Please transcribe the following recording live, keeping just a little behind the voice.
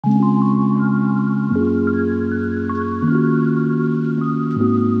Alright,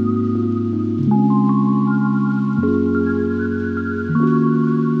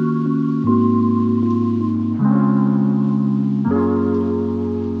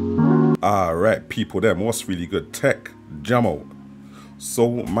 people, them, what's really good? Tech, Jamo.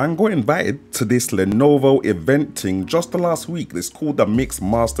 So, man got invited to this Lenovo event thing just the last week. It's called the Mix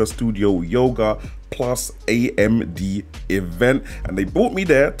Master Studio Yoga Plus AMD event. And they brought me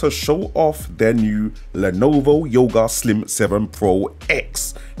there to show off their new Lenovo Yoga Slim 7 Pro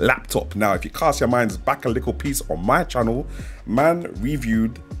X laptop. Now, if you cast your minds back a little piece on my channel, man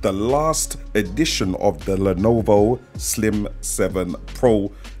reviewed the last edition of the Lenovo Slim 7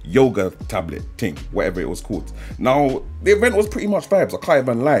 Pro yoga tablet thing, whatever it was called. Now, the event was pretty much vibes, I can't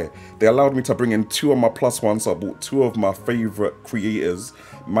even lie. They allowed me to bring in two of my plus ones, so I bought two of my favorite creators,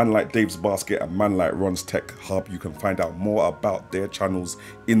 man like Dave's Basket and man like Ron's Tech Hub. You can find out more about their channels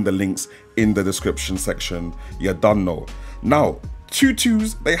in the links in the description section. You done know. Now,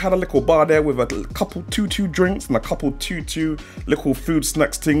 tutus, they had a little bar there with a couple tutu drinks and a couple tutu little food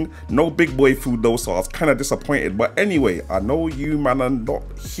snacks thing. No big boy food though, so I was kind of disappointed. But anyway, I know you man are not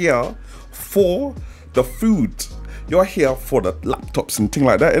here for the food. You're here for the laptops and thing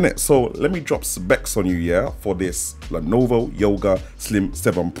like that, innit? So let me drop specs on you, yeah, for this Lenovo Yoga Slim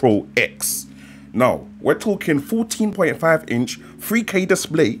 7 Pro X. Now, we're talking 14.5 inch 3K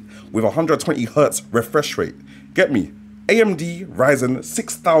display with 120Hz refresh rate. Get me? AMD Ryzen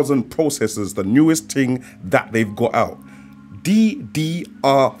 6000 processors, the newest thing that they've got out.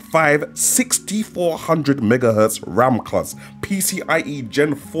 DDR5 6400 MHz RAM cards, PCIe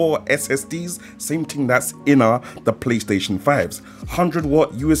Gen 4 SSDs, same thing that's in the PlayStation 5s, 100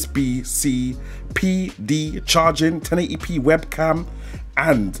 watt USB-C PD charging, 1080p webcam,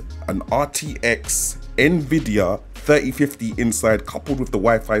 and an RTX NVIDIA 3050 inside, coupled with the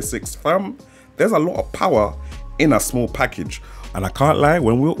Wi-Fi 6. Fam, there's a lot of power in a small package. And I can't lie,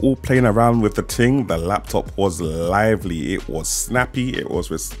 when we were all playing around with the thing, the laptop was lively, it was snappy, it was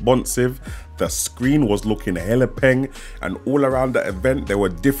responsive, the screen was looking hella peng, and all around the event there were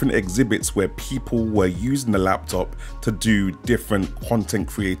different exhibits where people were using the laptop to do different content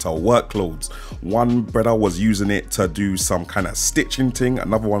creator workloads. One brother was using it to do some kind of stitching thing,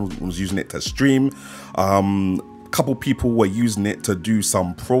 another one was using it to stream, couple people were using it to do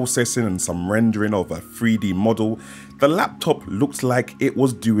some processing and some rendering of a 3D model. The laptop looked like it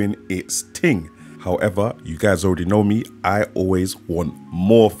was doing its thing. However, you guys already know me, I always want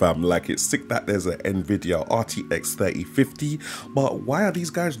more, fam. Like, it's sick that there's an NVIDIA RTX 3050, but why are these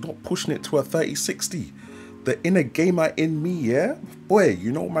guys not pushing it to a 3060? The inner gamer in me, yeah? Boy,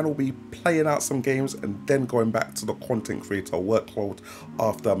 you know, man will be playing out some games and then going back to the content creator workload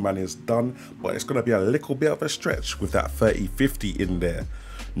after man is done. But it's gonna be a little bit of a stretch with that 3050 in there.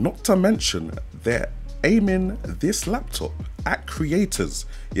 Not to mention, they're aiming this laptop at creators.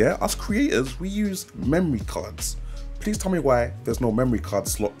 Yeah, us creators, we use memory cards. Please tell me why there's no memory card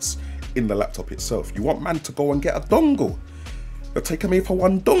slots in the laptop itself. You want man to go and get a dongle. You're taking me for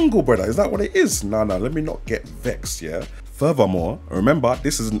one dongle, brother. Is that what it is? No, let me not get vexed, yeah? Furthermore, remember,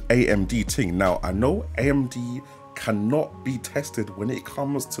 this is an AMD thing. Now, I know AMD cannot be tested when it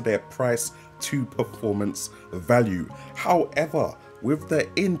comes to their price to performance value. However, with the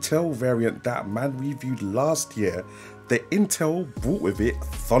Intel variant that man reviewed last year, the Intel brought with it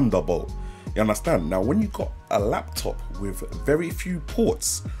Thunderbolt. You understand? Now, when you got a laptop with very few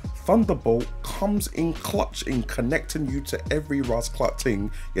ports, Thunderbolt comes in clutch in connecting you to every rascal thing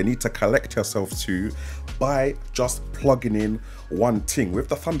you need to collect yourself to by just plugging in one thing. With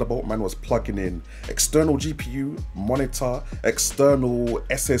the Thunderbolt, man was plugging in external GPU, monitor, external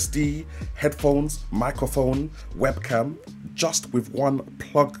SSD, headphones, microphone, webcam, just with one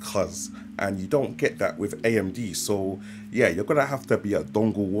plug, cuz. And you don't get that with AMD. So yeah, you're gonna have to be a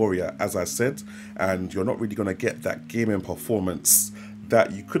dongle warrior, as I said, and you're not really gonna get that gaming performance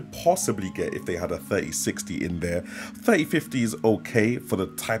that you could possibly get if they had a 3060 in there. 3050 is okay for the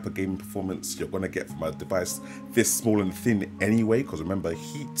type of gaming performance you're gonna get from a device this small and thin anyway, because remember,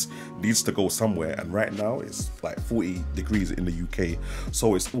 heat needs to go somewhere, and right now it's like 40 degrees in the UK,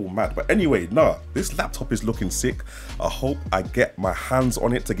 so it's all mad. But anyway, nah, this laptop is looking sick. I hope I get my hands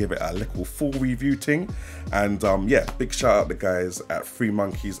on it to give it a little full review thing. And yeah, big shout out the guys at Free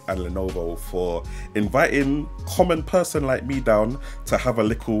Monkeys and Lenovo for inviting common person like me down to have a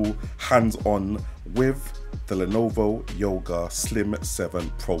little hands-on with the Lenovo Yoga Slim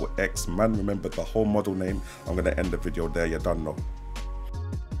 7 Pro X. Man, remember the whole model name. I'm gonna end the video there, you done know.